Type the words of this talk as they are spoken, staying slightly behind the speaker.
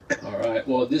All right,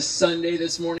 well, this Sunday,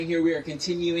 this morning here, we are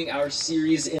continuing our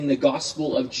series in the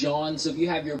Gospel of John. So if you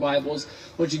have your Bibles,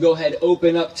 why don't you go ahead,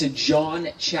 open up to John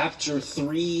chapter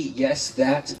 3. Yes,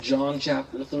 that, John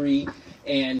chapter 3.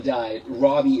 And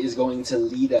Robbie is going to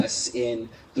lead us in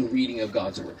the reading of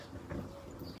God's Word.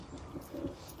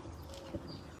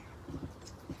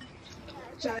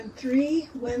 John 3,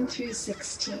 1 through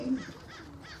 16.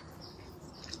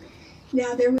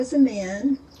 Now there was a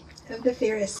man of the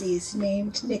Pharisees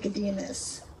named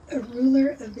Nicodemus, a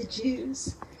ruler of the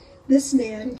Jews. This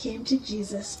man came to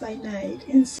Jesus by night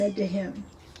and said to him,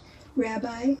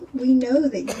 Rabbi, we know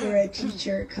that you are a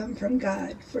teacher come from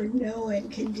God, for no one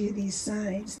can do these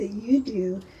signs that you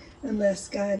do unless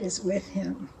God is with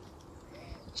him.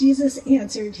 Jesus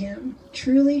answered him,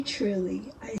 Truly,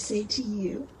 truly, I say to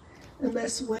you,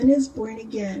 unless one is born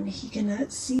again, he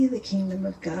cannot see the kingdom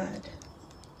of God.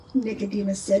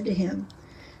 Nicodemus said to him,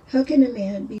 How can a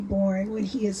man be born when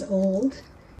he is old?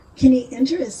 Can he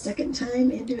enter a second time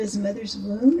into his mother's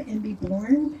womb and be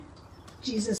born?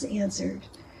 Jesus answered,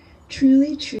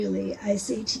 Truly, truly, I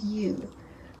say to you,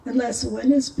 unless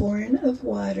one is born of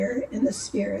water and the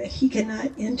Spirit, he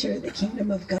cannot enter the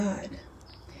kingdom of God.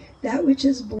 That which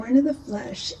is born of the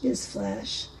flesh is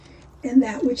flesh, and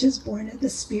that which is born of the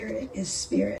Spirit is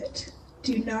spirit.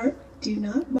 Do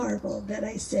not marvel that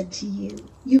I said to you,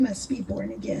 you must be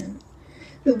born again.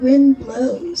 The wind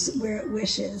blows where it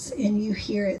wishes, and you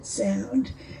hear its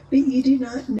sound, but you do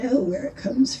not know where it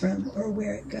comes from or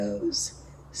where it goes.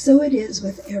 So it is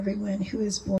with everyone who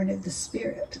is born of the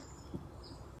Spirit.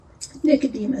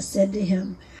 Nicodemus said to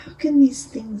him, How can these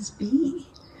things be?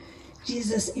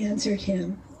 Jesus answered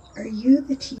him, Are you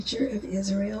the teacher of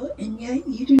Israel, and yet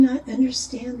you do not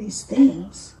understand these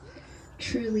things?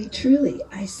 Truly, truly,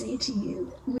 I say to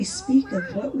you, we speak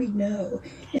of what we know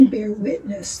and bear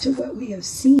witness to what we have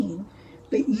seen,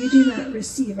 but you do not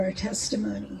receive our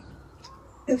testimony.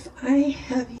 If I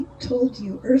have told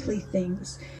you earthly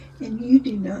things and you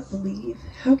do not believe,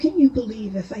 how can you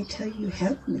believe if I tell you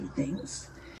heavenly things?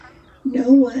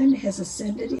 No one has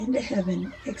ascended into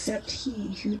heaven except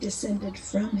he who descended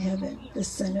from heaven, the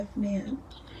Son of Man.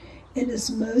 And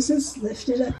as Moses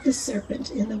lifted up the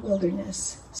serpent in the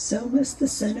wilderness, so must the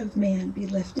Son of Man be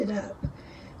lifted up,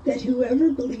 that whoever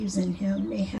believes in him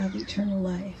may have eternal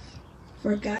life.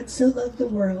 For God so loved the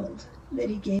world that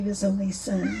he gave his only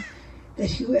Son,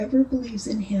 that whoever believes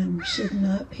in him should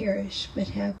not perish but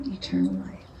have eternal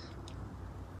life.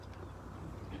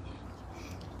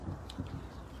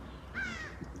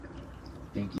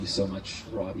 Thank you so much,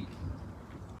 Robbie.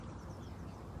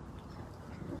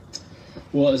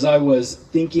 Well, as I was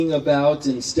thinking about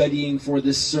and studying for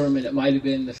this sermon, it might have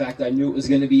been the fact that I knew it was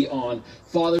going to be on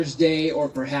Father's Day, or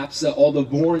perhaps all the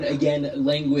born-again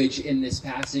language in this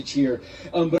passage here.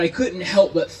 But I couldn't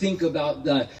help but think about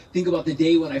the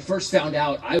day when I first found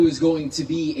out I was going to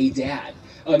be a dad.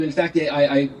 In fact,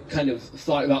 I kind of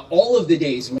thought about all of the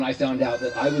days when I found out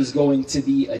that I was going to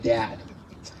be a dad.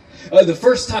 The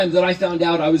first time that I found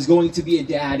out I was going to be a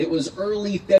dad, it was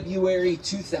early February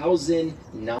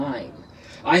 2009.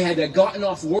 I had gotten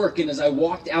off work, and as I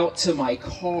walked out to my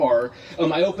car,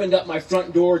 I opened up my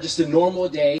front door, just a normal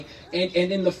day, and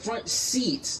in the front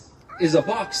seat is a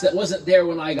box that wasn't there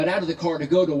when I got out of the car to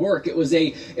go to work. It was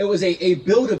a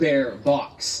Build-A-Bear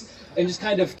box. And just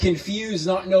kind of confused,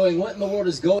 not knowing what in the world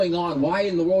is going on. Why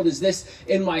in the world is this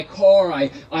in my car? I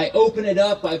open it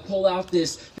up, I pull out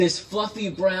this fluffy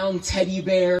brown teddy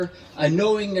bear,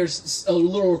 knowing there's a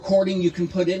little recording you can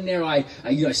put in there. I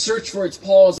search for its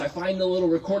paws, I find the little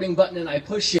recording button, and I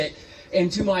push it. And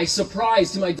to my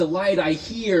surprise, to my delight, I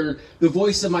hear the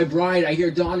voice of my bride. I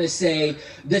hear Donna say,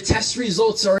 "The test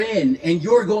results are in, and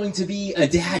you're going to be a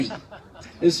daddy."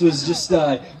 This was just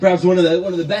perhaps one of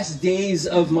the best days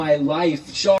of my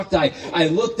life. Shocked, I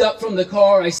looked up from the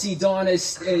car. I see Donna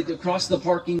across the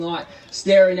parking lot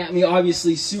staring at me,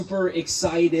 obviously super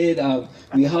excited.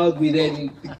 We hug. We then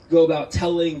go about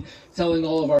telling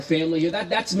all of our family here.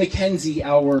 That's Mackenzie,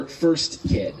 our first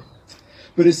kid.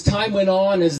 But as time went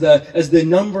on, as the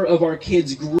number of our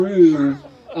kids grew,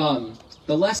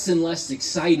 the less and less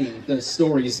exciting the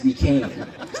stories became.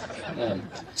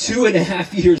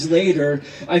 2.5 years later,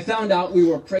 I found out we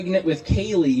were pregnant with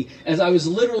Kaylee as I was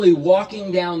literally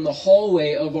walking down the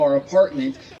hallway of our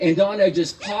apartment, and Donna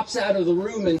just pops out of the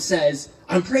room and says,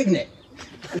 "I'm pregnant."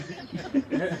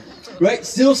 Right?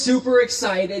 Still super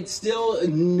excited, still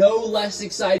no less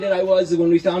excited I was when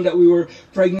we found out we were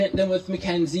pregnant than with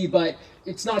Mackenzie, but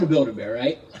it's not a Build-A-Bear,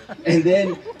 right? And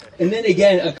then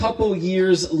again, a couple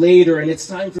years later, and it's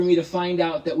time for me to find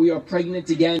out that we are pregnant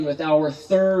again with our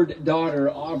third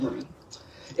daughter, Aubrey.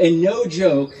 And no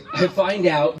joke, I find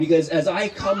out because as I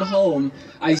come home,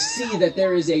 I see that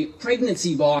there is a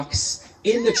pregnancy box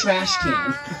in the trash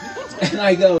can. And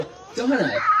I go,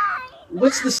 Donna,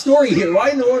 what's the story here? Why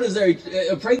in the world is there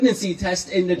a pregnancy test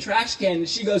in the trash can? And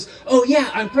she goes, oh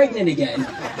yeah, I'm pregnant again.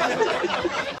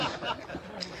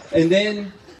 And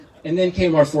then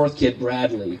came our fourth kid,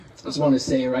 Bradley. I just want to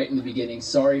say right in the beginning,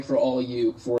 sorry for all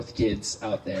you fourth kids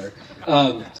out there.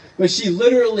 But she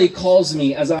literally calls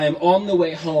me as I am on the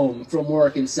way home from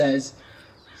work and says,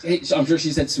 hey, I'm sure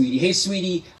she said, sweetie, hey,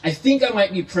 sweetie, I think I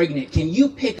might be pregnant. Can you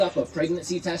pick up a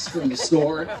pregnancy test from the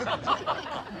store?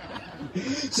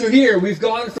 So here, we've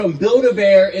gone from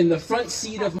Build-A-Bear in the front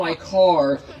seat of my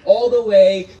car all the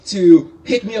way to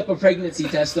pick me up a pregnancy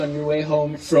test on your way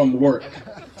home from work.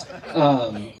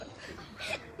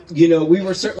 You know, we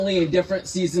were certainly in different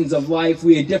seasons of life.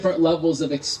 We had different levels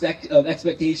of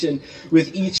expectation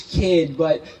with each kid.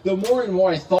 But the more and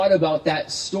more I thought about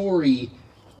that story,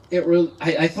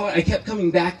 I kept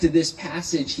coming back to this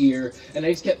passage here, and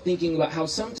I just kept thinking about how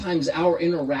sometimes our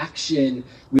interaction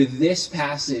with this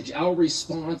passage, our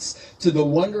response to the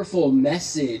wonderful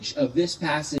message of this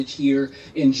passage here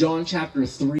in John chapter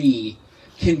 3,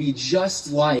 can be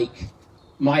just like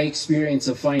my experience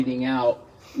of finding out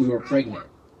we were pregnant.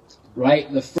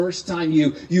 Right? The first time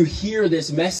you hear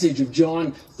this message of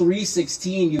John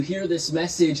 3:16, you hear this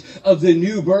message of the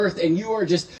new birth, and you are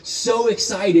just so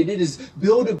excited. It is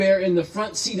Build-A-Bear in the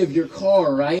front seat of your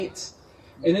car, right?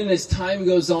 And then as time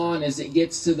goes on, as it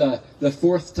gets to the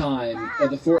fourth time, or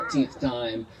the 14th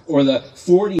time, or the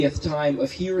 40th time of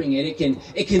hearing it,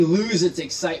 it can lose its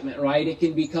excitement, right? It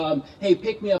can become, hey,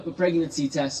 pick me up a pregnancy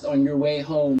test on your way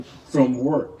home from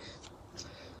work.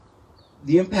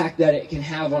 The impact that it can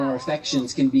have on our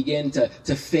affections can begin to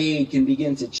fade, can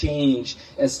begin to change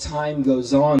as time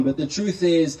goes on. But the truth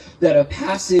is that a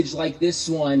passage like this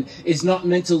one is not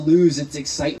meant to lose its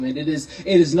excitement. It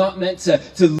is not meant to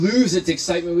lose its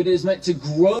excitement, but it is meant to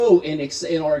grow in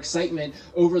our excitement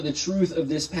over the truth of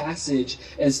this passage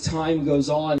as time goes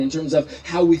on, in terms of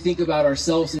how we think about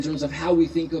ourselves, in terms of how we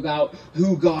think about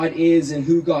who God is and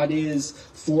who God is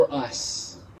for us.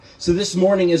 So this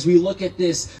morning, as we look at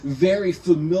this very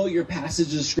familiar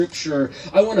passage of Scripture,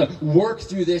 I want to work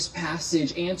through this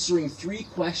passage answering three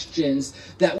questions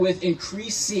that with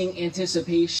increasing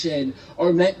anticipation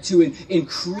are meant to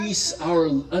increase our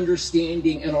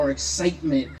understanding and our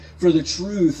excitement for the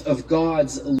truth of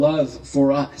God's love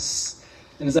for us.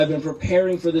 And as I've been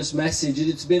preparing for this message,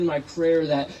 it's been my prayer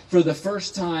that for the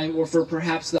first time, or for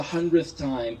perhaps the 100th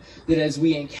time, that as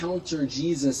we encounter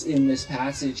Jesus in this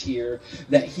passage here,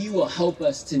 that he will help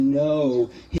us to know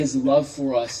his love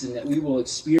for us, and that we will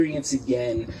experience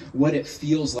again what it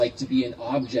feels like to be an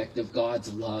object of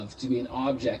God's love, to be an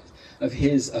object of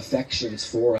his affections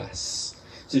for us.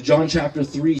 So John chapter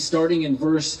 3, starting in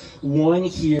verse 1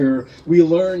 here, we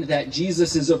learned that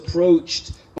Jesus is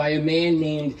approached by a man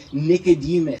named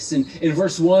Nicodemus. And in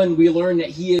verse 1, we learn that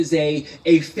he is a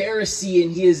Pharisee,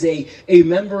 and he is a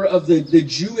member of the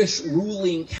Jewish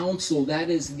ruling council. That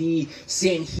is the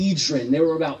Sanhedrin. There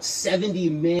were about 70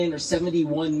 men or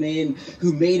 71 men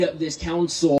who made up this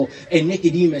council, and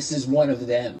Nicodemus is one of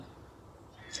them.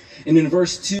 And in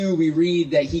verse 2, we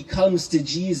read that he comes to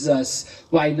Jesus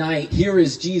by night. Here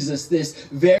is Jesus, this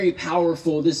very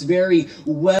powerful, this very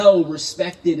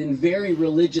well-respected and very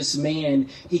religious man.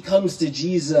 He comes to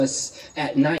Jesus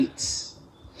at night.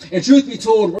 And truth be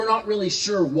told, we're not really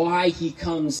sure why he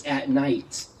comes at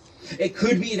night. It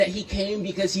could be that he came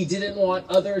because he didn't want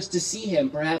others to see him.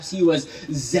 Perhaps he was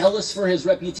zealous for his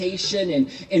reputation,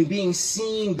 and being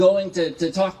seen going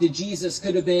to talk to Jesus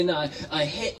could have been a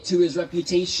hit to his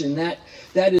reputation.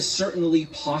 That is certainly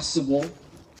possible.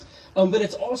 But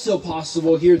it's also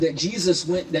possible here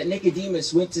that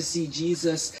Nicodemus went to see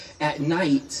Jesus at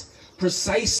night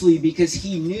precisely because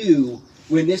he knew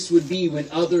when this would be, when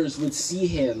others would see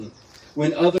him,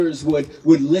 when others would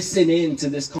listen in to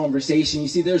this conversation. You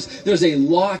see, there's a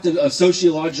lot of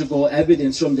sociological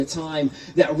evidence from the time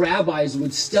that rabbis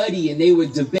would study and they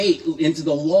would debate into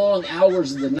the long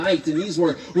hours of the night. And these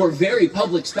were very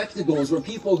public spectacles, where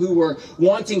people who were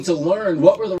wanting to learn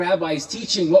what were the rabbis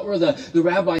teaching, what were the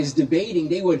rabbis debating,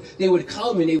 they would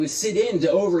come and they would sit in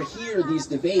to overhear these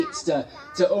debates, to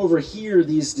overhear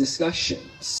these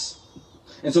discussions.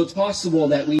 And so it's possible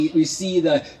that we see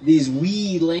these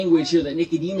we language here that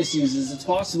Nicodemus uses. It's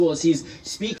possible as he's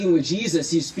speaking with Jesus,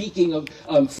 he's speaking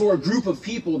of for a group of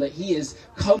people that he has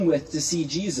come with to see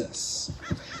Jesus.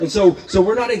 And so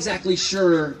we're not exactly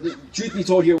sure, truth be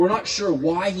told here, we're not sure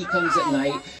why he comes at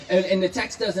night. And the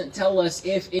text doesn't tell us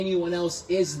if anyone else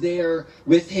is there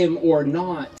with him or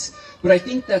not. But I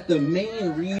think that the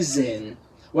main reason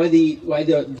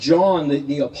John,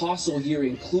 the apostle here,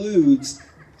 includes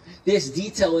this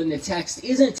detail in the text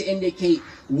isn't to indicate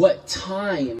what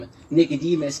time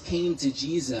Nicodemus came to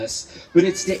Jesus, but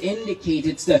it's to indicate,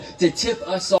 it's to tip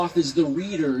us off as the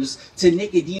readers to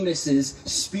Nicodemus's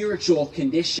spiritual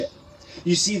condition.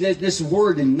 You see that this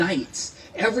word night,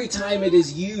 every time it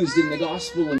is used in the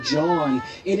Gospel of John,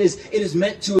 it is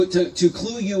meant to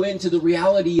clue you into the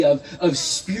reality of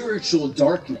spiritual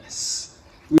darkness.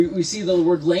 We see the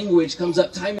word language comes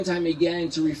up time and time again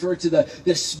to refer to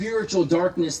the spiritual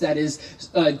darkness that is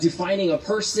defining a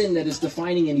person, that is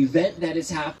defining an event that is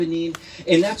happening.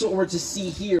 And that's what we're to see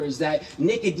here, is that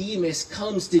Nicodemus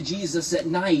comes to Jesus at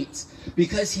night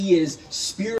because he is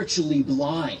spiritually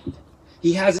blind.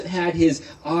 He hasn't had his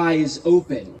eyes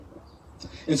open.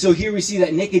 And so here we see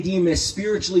that Nicodemus,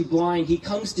 spiritually blind, he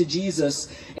comes to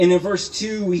Jesus, and in verse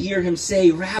 2 we hear him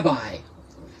say, Rabbi,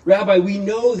 we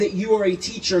know that you are a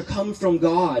teacher come from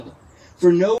God,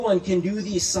 for no one can do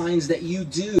these signs that you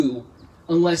do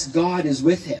unless God is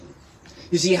with him.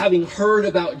 You see, having heard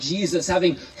about Jesus,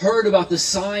 having heard about the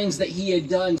signs that he had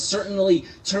done, certainly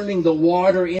turning the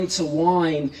water into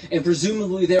wine, and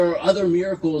presumably there are other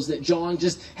miracles that John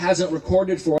just hasn't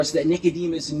recorded for us that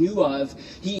Nicodemus knew of.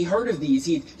 He heard of these.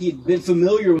 He had been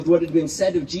familiar with what had been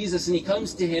said of Jesus, and he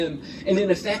comes to him, and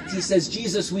in effect he says,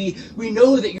 Jesus, we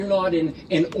know that you're not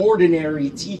an ordinary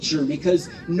teacher, because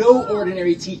no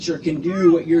ordinary teacher can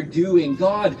do what you're doing.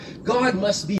 God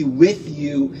must be with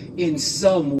you in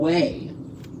some way.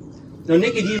 Now,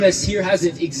 Nicodemus here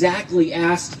hasn't exactly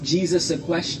asked Jesus a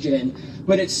question,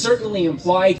 but it's certainly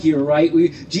implied here, right?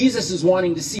 Jesus is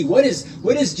wanting to see what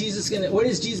is Jesus going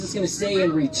to say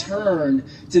in return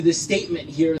to this statement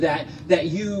here that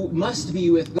you must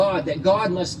be with God, that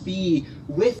God must be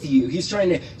with you. He's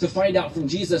trying to find out from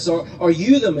Jesus, are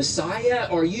you the Messiah?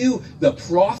 Are you the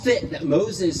prophet that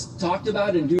Moses talked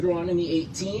about in Deuteronomy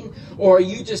 18? Or are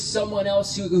you just someone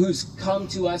else who's come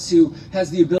to us who has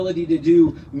the ability to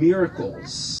do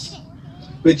miracles?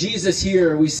 But Jesus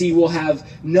here, we see, will have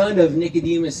none of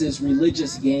Nicodemus's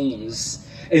religious games.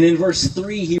 And in verse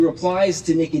 3, he replies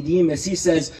to Nicodemus. He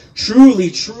says, Truly,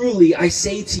 truly, I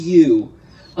say to you,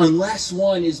 unless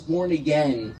one is born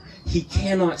again, he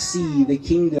cannot see the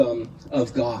kingdom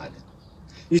of God.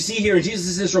 You see here in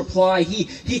Jesus' reply,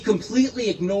 he completely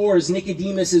ignores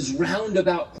Nicodemus's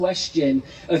roundabout question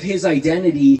of his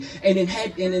identity, and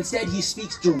instead he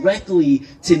speaks directly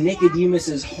to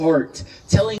Nicodemus's heart,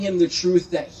 telling him the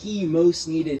truth that he most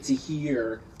needed to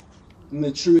hear, and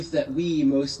the truth that we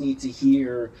most need to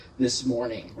hear this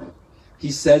morning.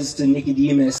 He says to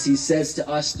Nicodemus, he says to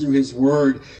us through his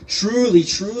word, truly,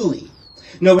 truly.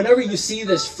 Now, whenever you see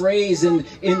this phrase in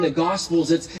the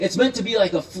Gospels, it's meant to be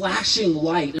like a flashing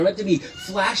light. They're meant to be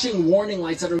flashing warning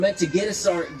lights that are meant to get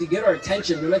our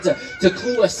attention. They're meant to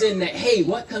clue us in that, hey,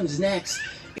 what comes next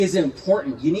is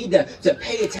important. You need to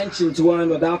pay attention to what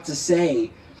I'm about to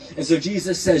say. And so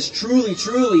Jesus says, truly,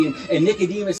 truly, and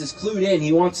Nicodemus is clued in.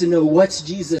 He wants to know what's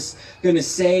Jesus going to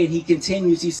say, and he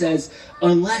continues. He says,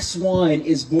 unless one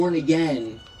is born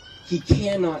again, he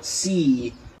cannot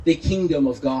see the kingdom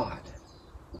of God.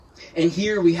 And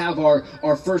here we have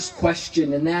our first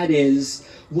question, and that is,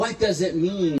 what does it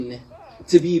mean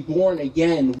to be born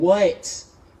again? What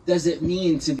does it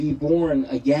mean to be born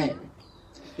again?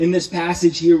 In this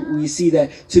passage here, we see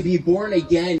that to be born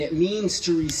again, it means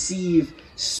to receive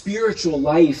spiritual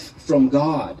life from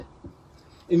God.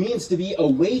 It means to be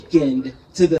awakened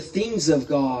to the things of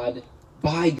God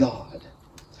by God.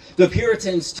 The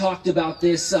Puritans talked about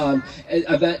this,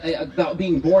 about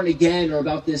being born again, or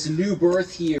about this new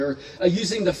birth here,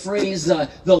 using the phrase, the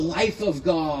life of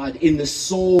God in the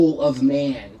soul of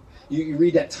man. You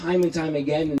read that time and time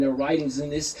again in their writings,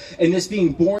 and this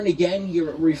being born again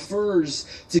here refers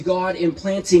to God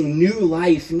implanting new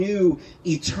life, new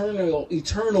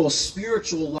eternal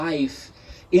spiritual life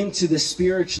into the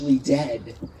spiritually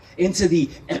dead, into the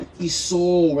empty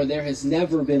soul where there has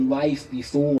never been life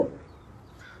before.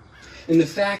 And the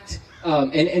fact,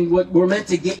 and what we're meant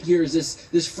to get here is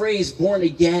this phrase, born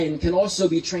again, can also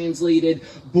be translated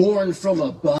born from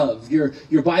above.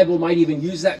 Your Bible might even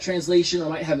use that translation, or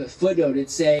might have it footnoted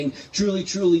saying, truly,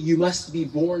 truly, you must be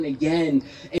born again.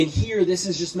 And here, this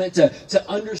is just meant to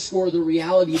underscore the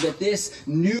reality that this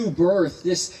new birth,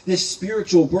 this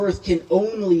spiritual birth, can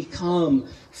only come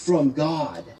from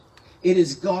God. It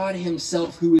is God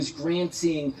himself who is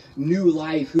granting new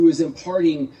life, who is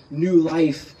imparting new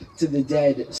life to the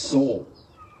dead soul.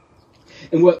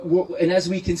 And as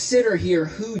we consider here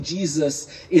who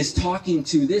Jesus is talking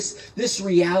to, this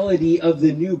reality of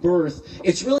the new birth,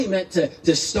 it's really meant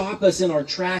to stop us in our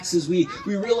tracks as we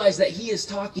realize that he is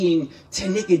talking to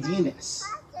Nicodemus.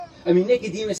 I mean,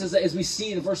 Nicodemus, as we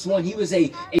see in verse 1, he was a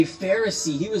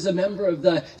Pharisee. He was a member of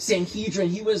the Sanhedrin.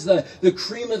 He was the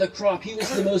cream of the crop. He was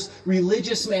the most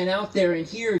religious man out there. And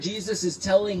here Jesus is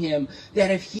telling him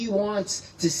that if he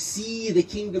wants to see the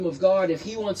kingdom of God, if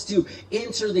he wants to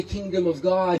enter the kingdom of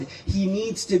God, he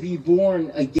needs to be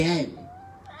born again.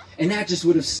 And that just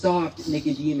would have stopped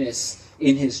Nicodemus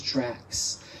in his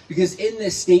tracks. Because in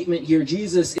this statement here,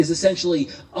 Jesus is essentially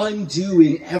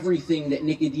undoing everything that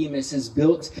Nicodemus has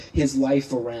built his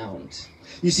life around.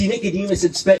 You see, Nicodemus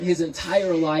had spent his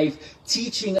entire life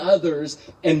teaching others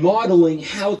and modeling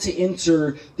how to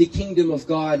enter the kingdom of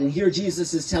God. And here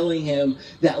Jesus is telling him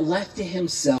that left to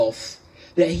himself,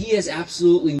 that he has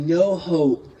absolutely no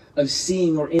hope of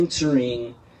seeing or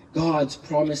entering God's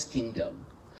promised kingdom.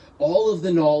 All of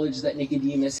the knowledge that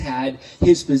Nicodemus had,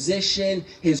 his position,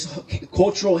 his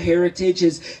cultural heritage,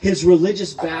 his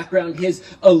religious background, his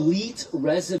elite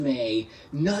resume,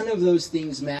 none of those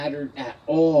things mattered at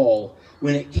all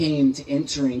when it came to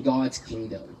entering God's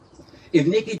kingdom. If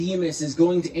Nicodemus is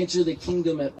going to enter the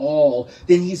kingdom at all,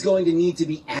 then he's going to need to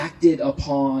be acted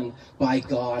upon by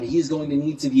God. He is going to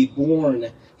need to be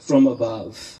born from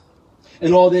above.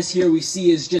 And all this here we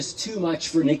see is just too much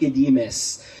for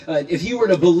Nicodemus. If he were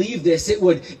to believe this, it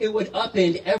would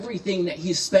upend everything that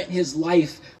he's spent his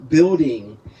life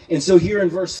building. And so here in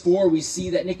verse 4, we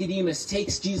see that Nicodemus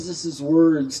takes Jesus'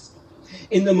 words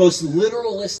in the most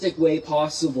literalistic way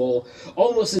possible,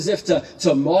 almost as if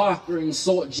to mock or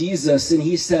insult Jesus. And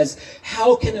he says,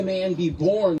 how can a man be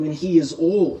born when he is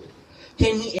old?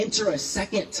 Can he enter a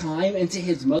second time into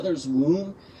his mother's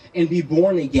womb and be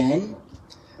born again?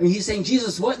 I mean, he's saying,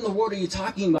 Jesus, what in the world are you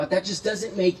talking about? That just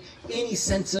doesn't make any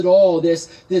sense at all.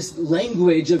 This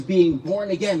language of being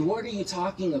born again, what are you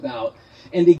talking about?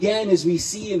 And again, as we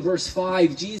see in verse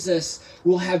 5, Jesus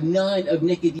will have none of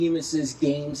Nicodemus's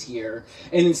games here.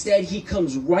 And instead, he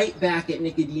comes right back at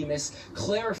Nicodemus,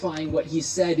 clarifying what he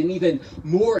said in even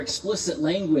more explicit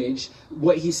language,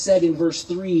 what he said in verse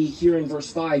 3, here in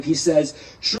verse 5. He says,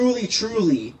 truly,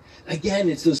 truly. Again,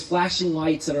 it's those flashing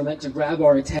lights that are meant to grab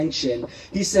our attention.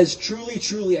 He says, truly,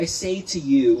 truly, I say to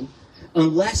you,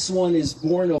 unless one is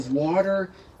born of water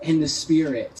and the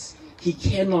Spirit, he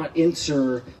cannot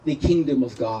enter the kingdom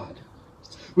of God.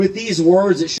 With these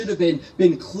words, it should have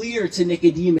been clear to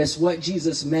Nicodemus what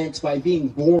Jesus meant by being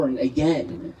born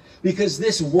again. Because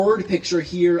this word picture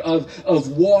here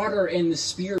of water and the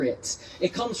Spirit,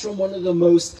 it comes from one of the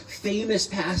most famous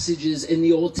passages in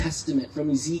the Old Testament, from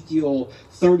Ezekiel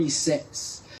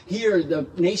 36. Here, the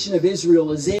nation of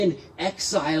Israel is in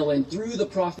exile, and through the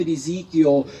prophet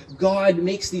Ezekiel, God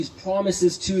makes these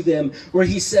promises to them where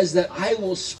he says that I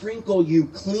will sprinkle you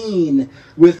clean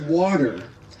with water,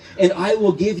 and I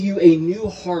will give you a new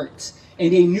heart,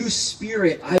 and a new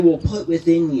spirit I will put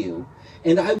within you.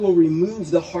 And I will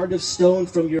remove the heart of stone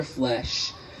from your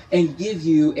flesh and give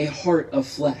you a heart of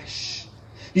flesh.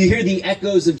 Do you hear the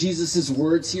echoes of Jesus'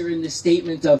 words here in this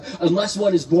statement of, unless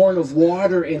one is born of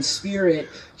water and Spirit?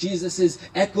 Jesus is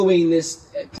echoing this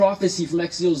prophecy from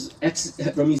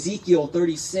Ezekiel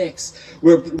 36,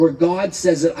 where God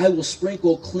says that I will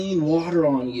sprinkle clean water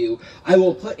on you. I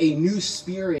will put a new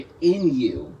spirit in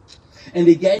you. And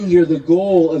again here, the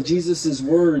goal of Jesus'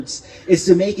 words is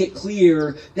to make it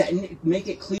clear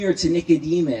to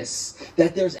Nicodemus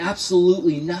that there's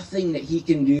absolutely nothing that he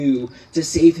can do to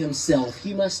save himself.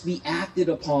 He must be acted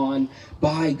upon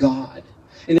by God.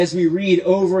 And as we read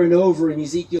over and over in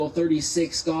Ezekiel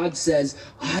 36, God says,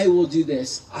 I will do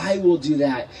this, I will do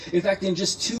that. In fact, in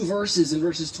just 2 verses, in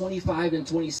verses 25 and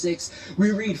 26,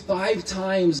 we read 5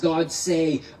 times God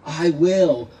say, I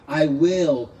will, I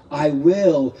will, I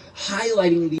will,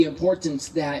 highlighting the importance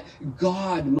that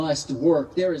God must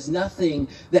work. There is nothing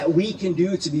that we can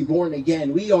do to be born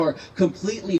again. We are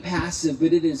completely passive,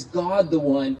 but it is God the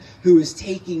one who is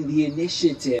taking the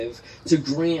initiative to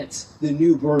grant the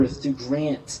new birth, to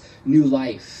grant new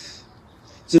life.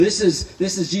 So this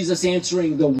is Jesus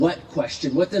answering the what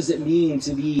question. What does it mean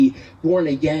to be born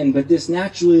again? But this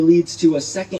naturally leads to a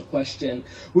second question,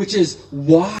 which is,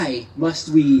 why must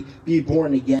we be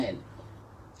born again?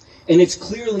 And it's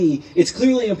clearly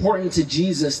important to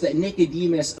Jesus that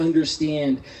Nicodemus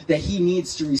understand that he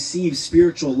needs to receive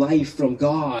spiritual life from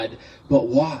God. But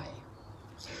why?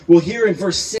 Well, here in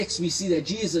verse 6, we see that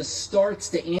Jesus starts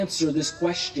to answer this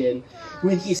question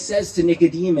when he says to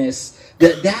Nicodemus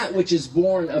that which is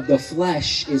born of the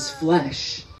flesh is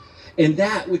flesh, and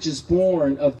that which is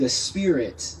born of the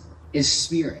Spirit is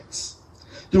spirit.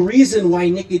 The reason why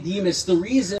Nicodemus, the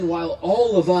reason why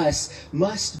all of us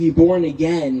must be born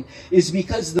again is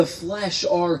because the flesh,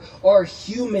 our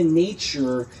human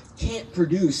nature, can't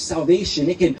produce salvation.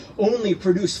 It can only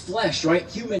produce flesh, right?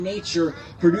 Human nature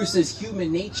produces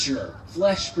human nature.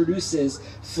 Flesh produces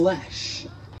flesh.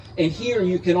 And here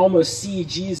you can almost see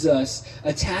Jesus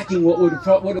attacking what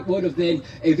would have been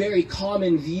a very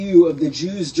common view of the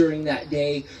Jews during that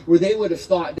day, where they would have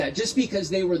thought that just because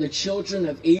they were the children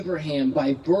of Abraham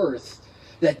by birth,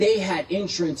 that they had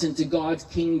entrance into God's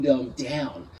kingdom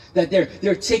down. That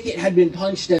their ticket had been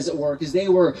punched, as it were, because they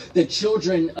were the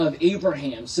children of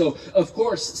Abraham. So, of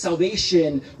course,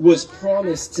 salvation was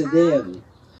promised to them.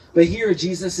 But here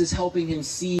Jesus is helping him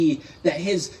see that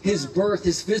his birth,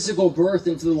 his physical birth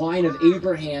into the line of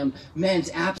Abraham meant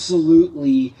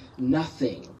absolutely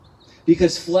nothing.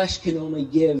 Because flesh can only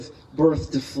give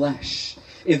birth to flesh.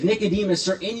 If Nicodemus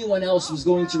or anyone else was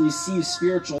going to receive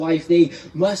spiritual life, they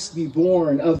must be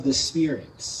born of the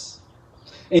spirits.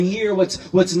 And here,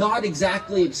 what's not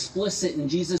exactly explicit in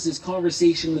Jesus'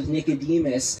 conversation with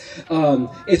Nicodemus,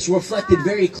 it's reflected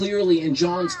very clearly in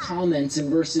John's comments in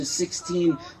verses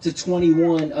 16 to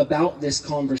 21 about this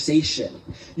conversation.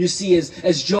 You see,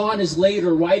 as John is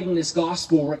later writing this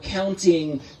gospel,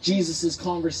 recounting Jesus'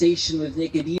 conversation with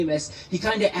Nicodemus, he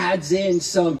kind of adds in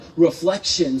some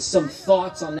reflections, some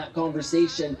thoughts on that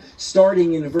conversation,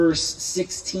 starting in verse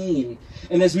 16.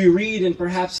 And as we read in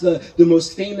perhaps the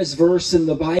most famous verse in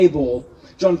the Bible,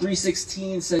 John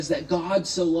 3:16 says that God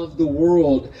so loved the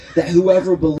world that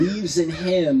whoever believes in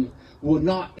him will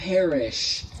not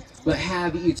perish, but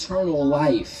have eternal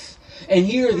life. And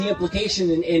here the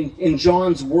implication in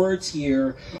John's words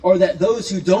here are that those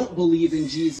who don't believe in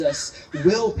Jesus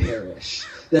will perish,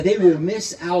 that they will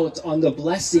miss out on the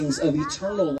blessings of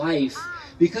eternal life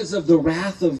because of the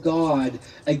wrath of God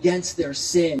against their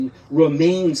sin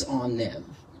remains on them.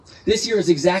 This here is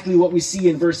exactly what we see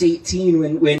in verse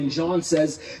 18 when John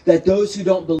says that those who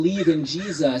don't believe in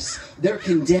Jesus, they're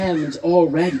condemned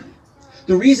already.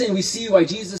 The reason we see why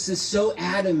Jesus is so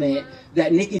adamant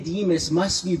that Nicodemus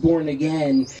must be born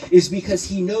again is because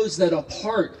he knows that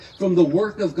apart from the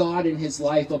work of God in his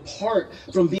life, apart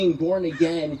from being born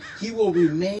again, he will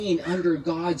remain under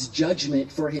God's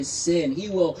judgment for his sin. He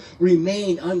will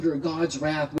remain under God's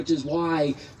wrath, which is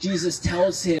why Jesus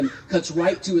tells him, cuts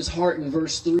right to his heart in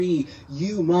verse 3,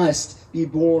 you must be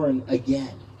born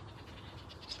again.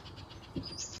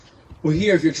 Well,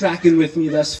 here, if you're tracking with me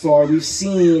thus far, we've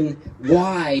seen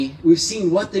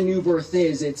what the new birth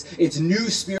is. It's new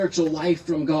spiritual life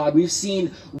from God. We've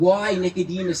seen why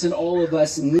Nicodemus and all of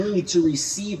us need to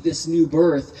receive this new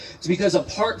birth. It's because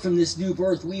apart from this new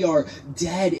birth, we are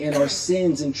dead in our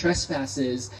sins and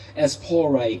trespasses, as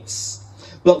Paul writes.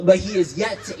 But he is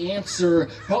yet to answer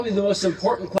probably the most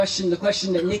important question, the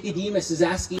question that Nicodemus is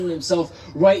asking himself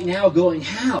right now, going,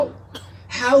 how?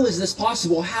 How is this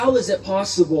possible? How is it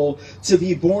possible to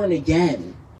be born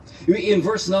again? In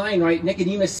verse 9, right,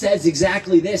 Nicodemus says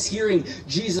exactly this, hearing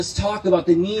Jesus talk about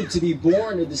the need to be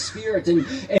born of the Spirit and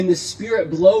the Spirit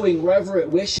blowing wherever it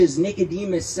wishes.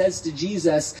 Nicodemus says to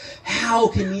Jesus, how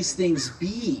can these things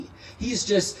be? He's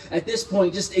just, at this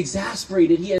point, just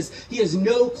exasperated. He has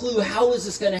no clue, how is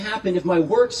this going to happen if my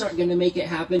works aren't going to make it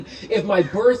happen, if my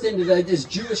birth into this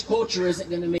Jewish culture isn't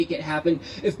going to make it happen,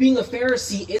 if being a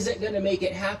Pharisee isn't going to make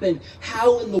it happen,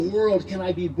 how in the world can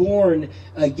I be born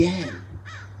again?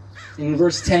 In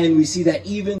verse 10, we see that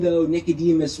even though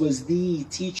Nicodemus was the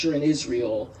teacher in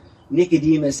Israel,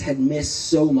 Nicodemus had missed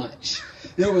so much.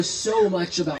 There was so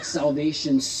much about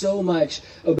salvation, so much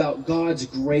about God's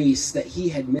grace that he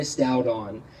had missed out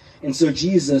on. And so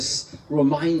Jesus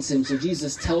reminds him, so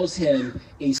Jesus tells him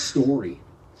a story.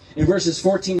 In verses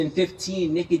 14 and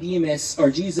 15,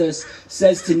 Jesus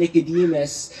says to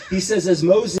Nicodemus, he says, as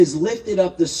Moses lifted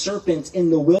up the serpent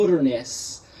in the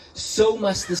wilderness, so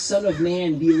must the Son of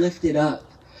Man be lifted up,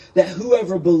 that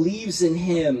whoever believes in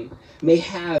him may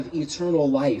have eternal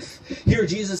life. Here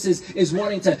Jesus is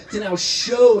wanting to now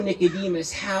show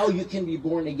Nicodemus how you can be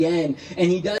born again. And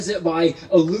he does it by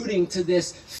alluding to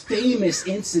this famous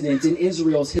incident in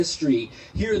Israel's history.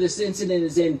 Here this incident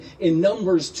is in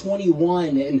Numbers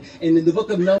 21. And in the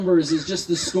book of Numbers is just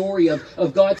the story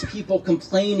of God's people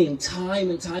complaining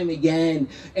time and time again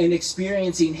and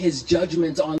experiencing his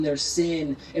judgment on their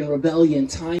sin and rebellion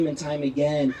time and time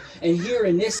again. And here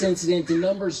in this incident in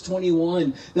Numbers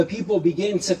 21, the people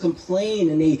begin to complain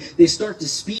and they start to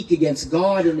speak against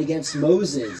God and against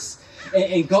Moses.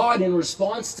 And God, in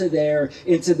response to their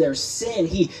sin,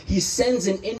 he sends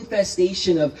an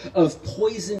infestation of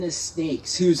poisonous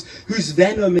snakes whose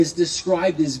venom is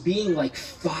described as being like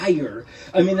fire.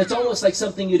 I mean, it's almost like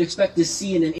something you'd expect to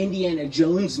see in an Indiana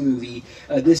Jones movie,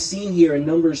 this scene here in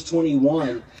Numbers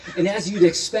 21. And as you'd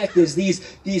expect, as these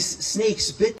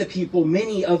snakes bit the people,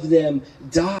 many of them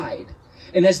died.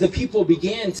 And as the people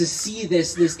began to see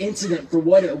this incident for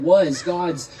what it was,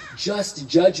 God's just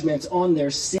judgment on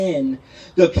their sin,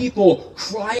 the people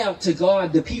cry out to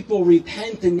God. The people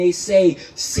repent and they say,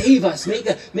 "Save us,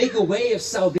 make a way of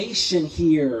salvation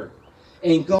here."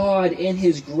 And God, in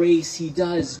His grace, He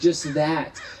does just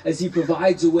that, as He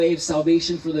provides a way of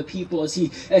salvation for the people, as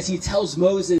He tells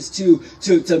Moses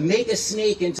to make a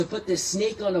snake and to put this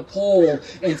snake on a pole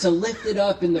and to lift it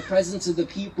up in the presence of the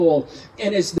people.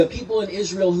 And as the people in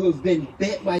Israel who have been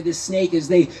bit by this snake, as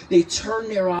they turn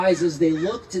their eyes, as they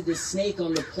look to the snake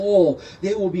on the pole,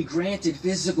 they will be granted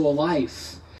physical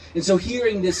life. And so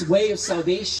hearing this way of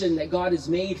salvation that God has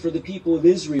made for the people of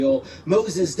Israel,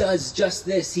 Moses does just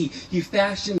this. He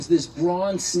fashions this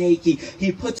bronze snake.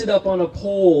 He puts it up on a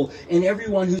pole, and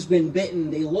everyone who's been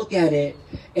bitten, they look at it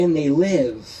and they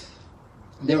live.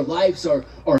 Their lives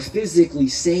are physically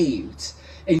saved.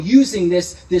 And using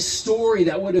this story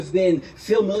that would have been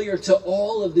familiar to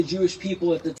all of the Jewish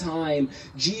people at the time,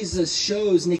 Jesus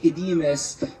shows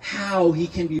Nicodemus how he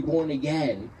can be born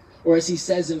again. Or as he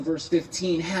says in verse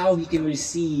 15, how he can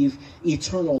receive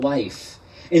eternal life.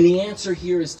 And the answer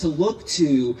here is to look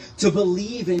to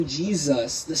believe in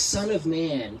Jesus, the Son of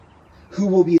Man, who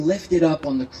will be lifted up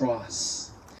on the cross.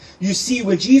 You see,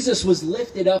 when Jesus was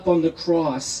lifted up on the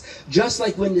cross, just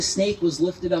like when the snake was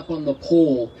lifted up on the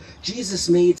pole, Jesus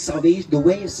made salvation, the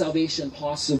way of salvation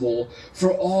possible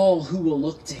for all who will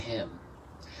look to Him.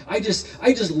 I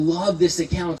just love this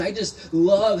account. I just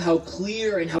love how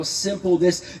clear and how simple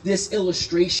this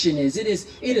illustration is. It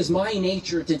is my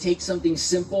nature to take something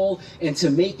simple and to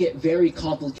make it very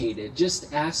complicated.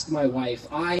 Just ask my wife.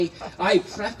 I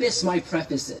preface my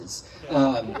prefaces.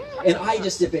 And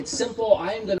if it's simple,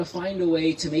 I am going to find a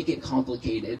way to make it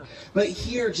complicated. But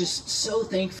here, just so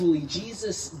thankfully,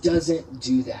 Jesus doesn't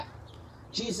do that.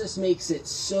 Jesus makes it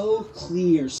so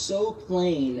clear, so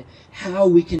plain, how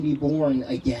we can be born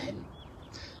again.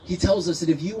 He tells us that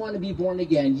if you want to be born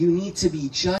again, you need to be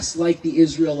just like the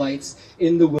Israelites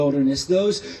in the wilderness,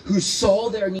 those who saw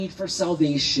their need for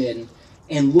salvation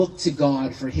and looked to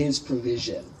God for His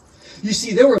provision. You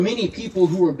see, there were many people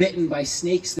who were bitten by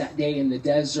snakes that day in the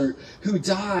desert who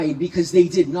died because they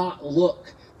did not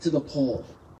look to the pole.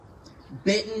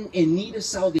 Bitten, in need of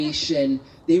salvation,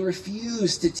 they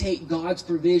refused to take God's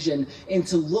provision and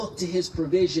to look to His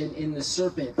provision in the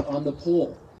serpent on the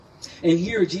pole. And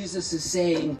here Jesus is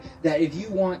saying that if you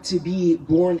want to be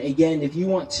born again, if you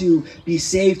want to be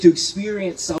saved, to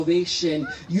experience salvation,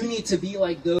 you need to be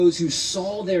like those who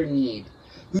saw their need,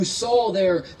 who saw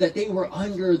that they were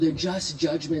under the just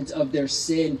judgment of their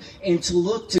sin, and to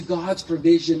look to God's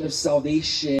provision of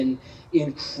salvation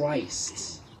in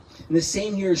Christ. And the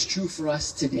same here is true for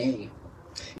us today.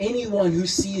 Anyone who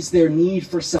sees their need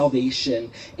for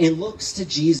salvation and looks to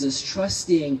Jesus,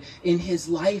 trusting in His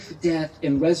life, death,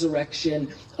 and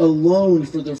resurrection alone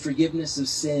for the forgiveness of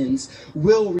sins,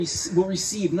 will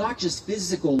receive not just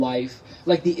physical life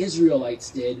like the Israelites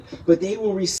did, but they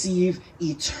will receive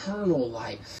eternal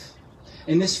life.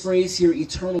 And this phrase here,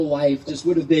 eternal life, just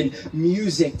would have been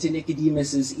music to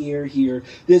Nicodemus's ear here.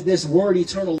 This word,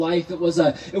 eternal life, it was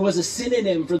a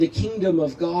synonym for the kingdom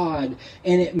of God,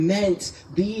 and it meant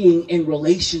being in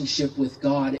relationship with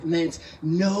God. It meant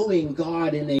knowing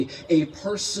God in a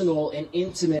personal and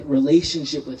intimate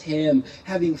relationship with Him,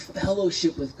 having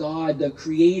fellowship with God, the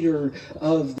creator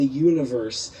of the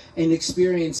universe, and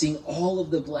experiencing all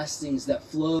of the blessings that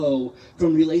flow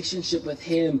from relationship with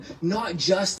Him, not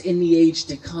just in the age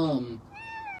to come,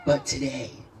 but today,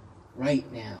 right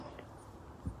now.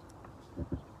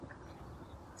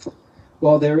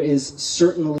 While there is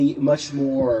certainly much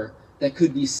more that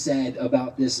could be said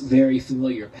about this very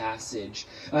familiar passage,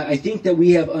 I think that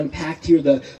we have unpacked here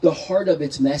the heart of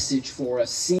its message for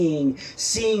us,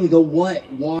 seeing the what,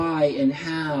 why, and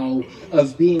how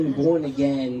of being born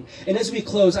again. And as we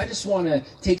close, I just want to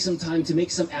take some time to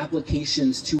make some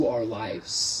applications to our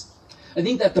lives. I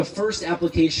think that the first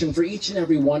application for each and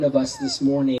every one of us this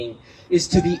morning is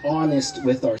to be honest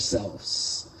with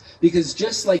ourselves. Because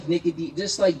just like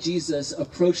Jesus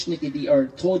approached Nicodemus, or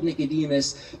told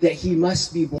Nicodemus that he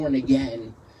must be born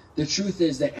again, the truth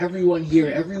is that everyone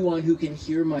here, everyone who can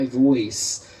hear my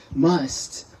voice,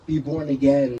 must be born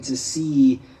again to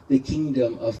see the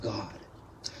kingdom of God.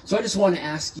 So I just want to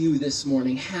ask you this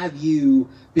morning, have you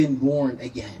been born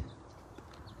again?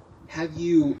 have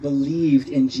you believed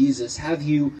in Jesus? Have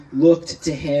you looked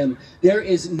to him? There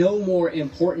is no more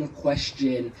important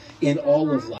question in all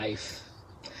of life.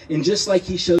 And just like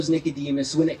he shows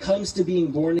Nicodemus, when it comes to being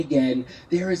born again,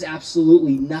 there is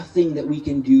absolutely nothing that we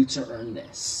can do to earn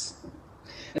this.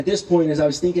 At this point, as I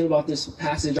was thinking about this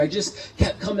passage, I just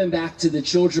kept coming back to the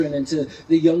children and to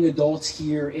the young adults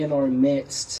here in our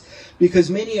midst. Because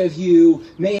many of you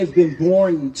may have been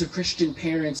born to Christian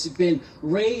parents, have been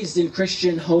raised in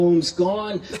Christian homes,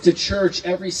 gone to church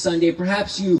every Sunday.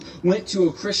 Perhaps you went to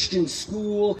a Christian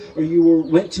school or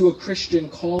went to a Christian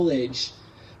college.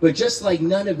 But just like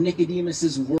none of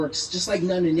Nicodemus's works, just like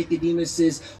none of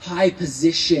Nicodemus's high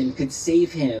position could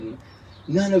save him,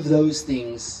 none of those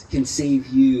things can save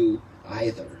you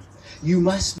either. You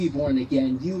must be born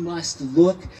again. You must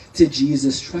look to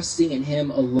Jesus, trusting in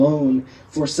him alone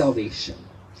for salvation.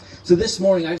 So this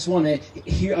morning,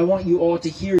 I want you all to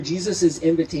hear Jesus'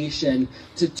 invitation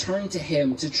to turn to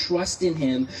him, to trust in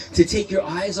him, to take your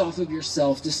eyes off of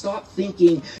yourself, to stop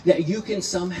thinking that you can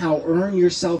somehow earn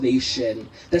your salvation,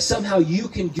 that somehow you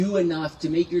can do enough to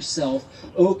make yourself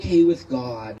okay with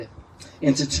God,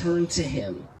 and to turn to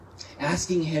him,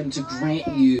 asking him to grant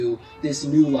you this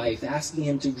new life, asking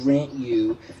him to grant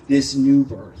you this new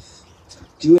birth.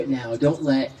 Do it now. Don't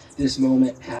let this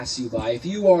moment pass you by. If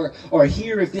you are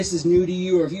here, if this is new to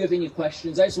you, or if you have any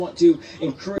questions, I just want to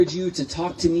encourage you to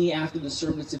talk to me after the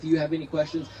service. If you have any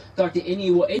questions, talk to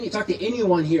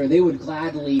anyone here. They would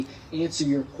gladly answer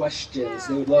your questions.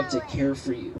 They would love to care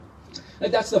for you.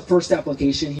 That's the first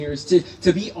application here, is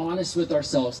to be honest with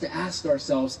ourselves, to ask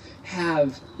ourselves,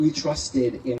 have we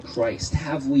trusted in Christ?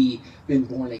 Have we been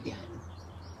born again?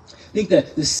 I think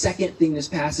that the second thing this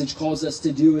passage calls us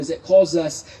to do is it calls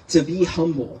us to be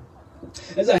humble.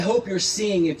 As I hope you're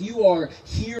seeing, if you are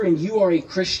here and you are a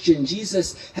Christian,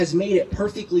 Jesus has made it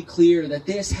perfectly clear that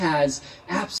this has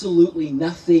absolutely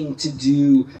nothing to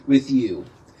do with you.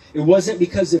 It wasn't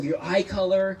because of your eye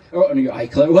color,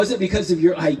 it wasn't because of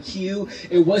your IQ,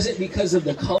 it wasn't because of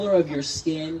the color of your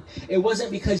skin, it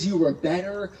wasn't because you were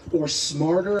better or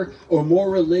smarter or more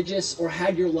religious or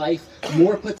had your life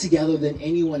more put together than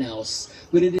anyone else,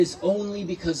 but it is only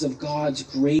because of God's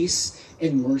grace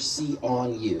and mercy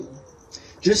on you.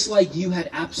 Just like you had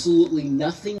absolutely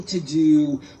nothing to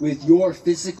do with your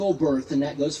physical birth, and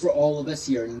that goes for all of us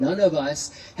here, none of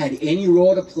us had any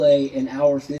role to play in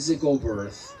our physical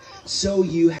birth, so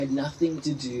you had nothing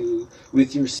to do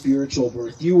with your spiritual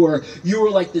birth. You were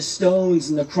like the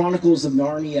stones in the Chronicles of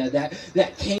Narnia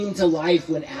that came to life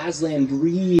when Aslan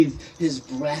breathed his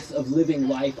breath of living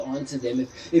life onto them.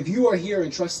 If you are here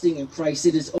and trusting in Christ,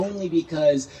 it is only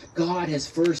because God has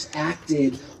first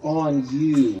acted on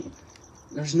you.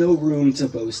 There's no room to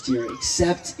boast here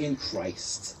except in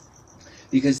Christ.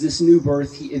 Because this new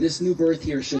birth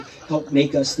here should help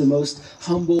make us the most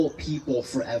humble people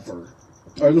forever.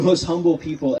 Or the most humble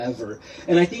people ever.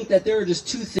 And I think that there are just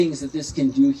two things that this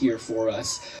can do here for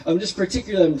us. I'm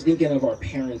thinking of our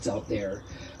parents out there.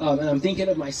 And I'm thinking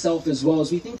of myself as well.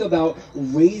 As we think about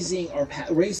raising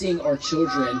our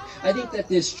children, I think that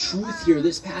this truth here,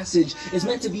 this passage, is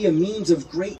meant to be a means of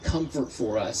great comfort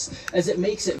for us, as it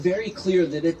makes it very clear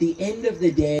that at the end of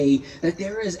the day, that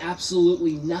there is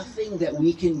absolutely nothing that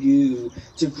we can do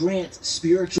to grant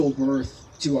spiritual birth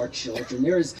to our children.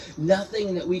 There is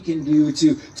nothing that we can do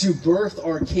to birth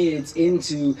our kids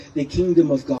into the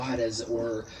kingdom of God, as it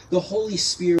were. The Holy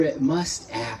Spirit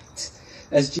must act.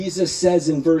 As Jesus says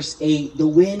in verse 8, the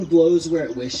wind blows where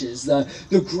it wishes.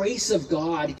 The grace of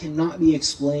God cannot be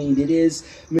explained. It is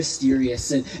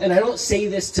mysterious. And I don't say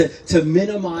this to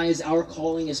minimize our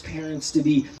calling as parents to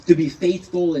be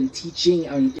faithful in teaching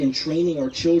and training our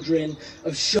children,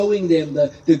 of showing them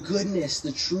the goodness,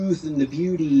 the truth, and the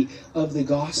beauty of the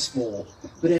gospel.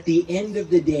 But at the end of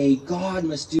the day, God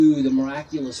must do the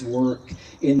miraculous work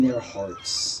in their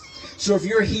hearts. So if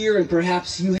you're here and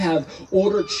perhaps you have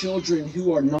older children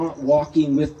who are not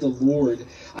walking with the Lord,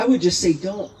 I would just say,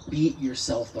 don't beat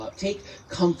yourself up. Take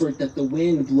comfort that the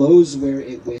wind blows where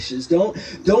it wishes. Don't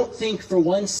think for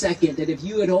 1 second that if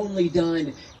you had only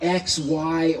done X,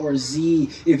 Y, or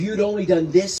Z, if you'd only done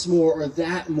this more or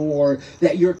that more,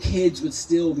 that your kids would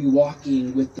still be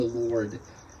walking with the Lord.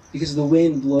 Because the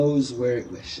wind blows where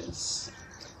it wishes.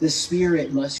 The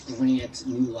Spirit must grant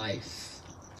new life.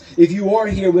 If you are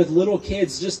here with little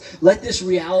kids, just let this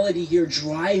reality here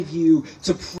drive you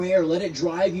to prayer. Let it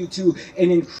drive you to an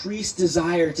increased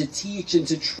desire to teach and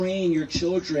to train your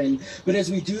children. But as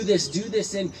we do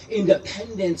this in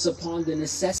dependence upon the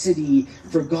necessity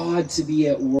for God to be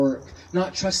at work,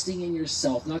 Not trusting in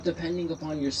yourself, not depending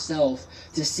upon yourself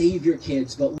to save your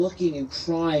kids, but looking and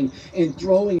crying and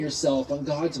throwing yourself on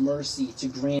God's mercy to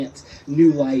grant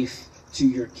new life to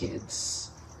your kids.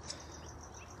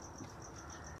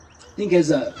 I think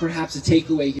as perhaps a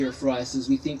takeaway here for us as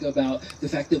we think about the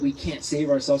fact that we can't save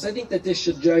ourselves, I think that this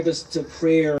should drive us to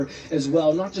prayer as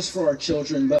well, not just for our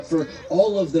children, but for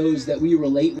all of those that we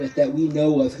relate with, that we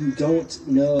know of, who don't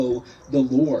know the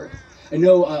Lord. I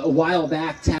know a while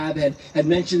back, Tab had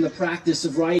mentioned the practice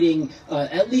of writing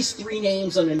at least 3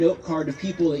 names on a note card of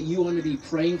people that you want to be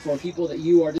praying for, people that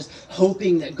you are just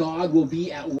hoping that God will be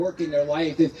at work in their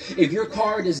life. If your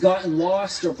card has gotten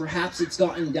lost or perhaps it's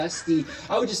gotten dusty,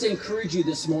 I would just encourage you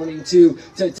this morning to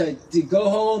go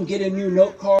home, get a new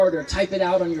note card or type it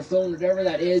out on your phone, whatever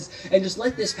that is, and just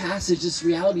let this passage, this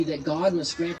reality that God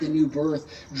must grant a new birth,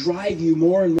 drive you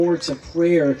more and more to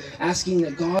prayer, asking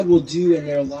that God will do in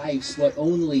their lives what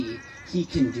only He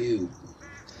can do.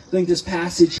 I think this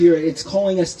passage here, it's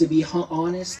calling us to be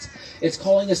honest, it's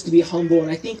calling us to be humble, and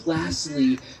I think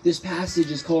lastly, this passage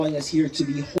is calling us here to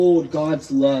behold God's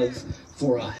love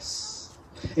for us.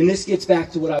 And this gets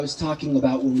back to what I was talking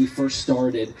about when we first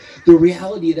started. The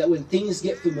reality that when things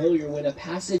get familiar, when a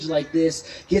passage like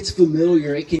this gets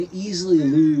familiar, it can easily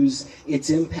lose its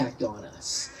impact on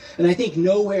us. And I think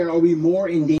nowhere are we more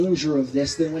in danger of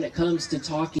this than when it comes to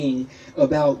talking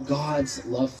about God's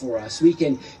love for us. We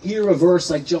can hear a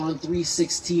verse like John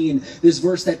 3:16, this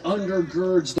verse that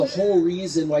undergirds the whole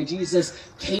reason why Jesus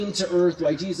came to earth,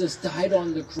 why Jesus died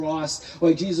on the cross,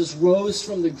 why Jesus rose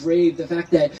from the grave, the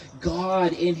fact that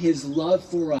God in His love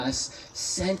for us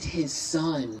sent His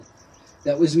Son.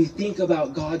 That as we think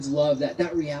about God's love,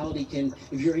 that reality can,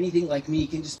 if you're anything like me,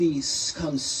 can just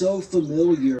become so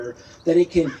familiar that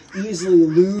it can easily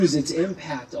lose its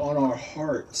impact on our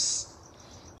hearts.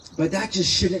 But that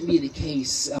just shouldn't be the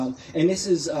case.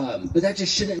 But that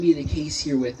just shouldn't be the case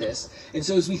here with this. And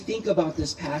so as we think about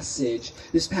this passage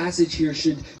here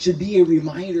should be a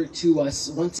reminder to us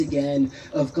once again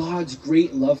of God's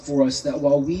great love for us, that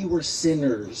while we were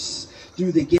sinners,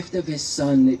 through the gift of His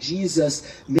Son, that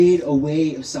Jesus made a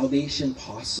way of salvation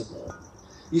possible.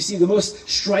 You see, the most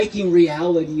striking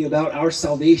reality about our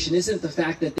salvation isn't the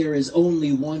fact that there is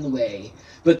only one way,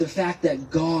 but the fact that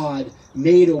God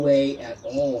made a way at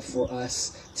all for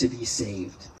us to be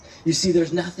saved. You see,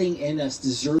 there's nothing in us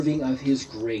deserving of His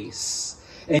grace.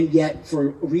 And yet, for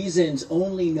reasons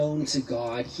only known to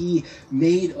God, He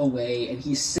made a way and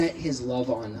He set His love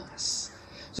on us.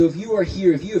 So if you are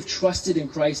here, if you have trusted in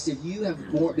Christ, if you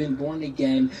have been born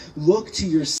again, look to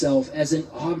yourself as an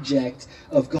object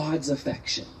of God's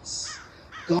affections.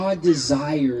 God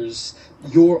desires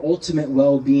your ultimate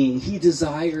well-being. He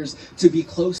desires to be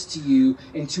close to you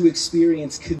and to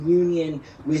experience communion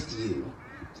with you.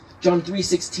 John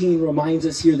 3:16 reminds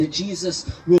us here that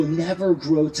Jesus will never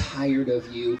grow tired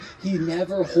of you. He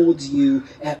never holds you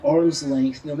at arm's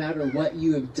length, no matter what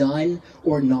you have done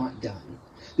or not done.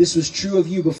 This was true of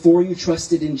you before you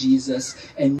trusted in Jesus,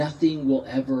 and nothing will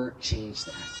ever change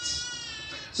that.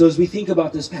 So as we think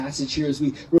about this passage here, as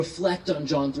we reflect on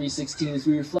John 3:16, as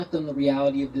we reflect on the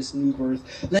reality of this new birth,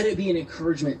 let it be an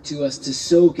encouragement to us to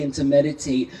soak and to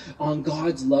meditate on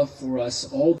God's love for us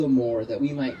all the more, that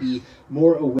we might be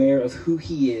more aware of who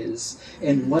He is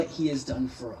and what He has done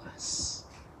for us.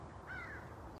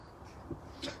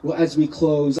 Well, as we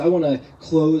close,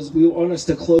 we want us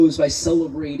to close by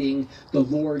celebrating the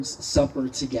Lord's Supper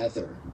together.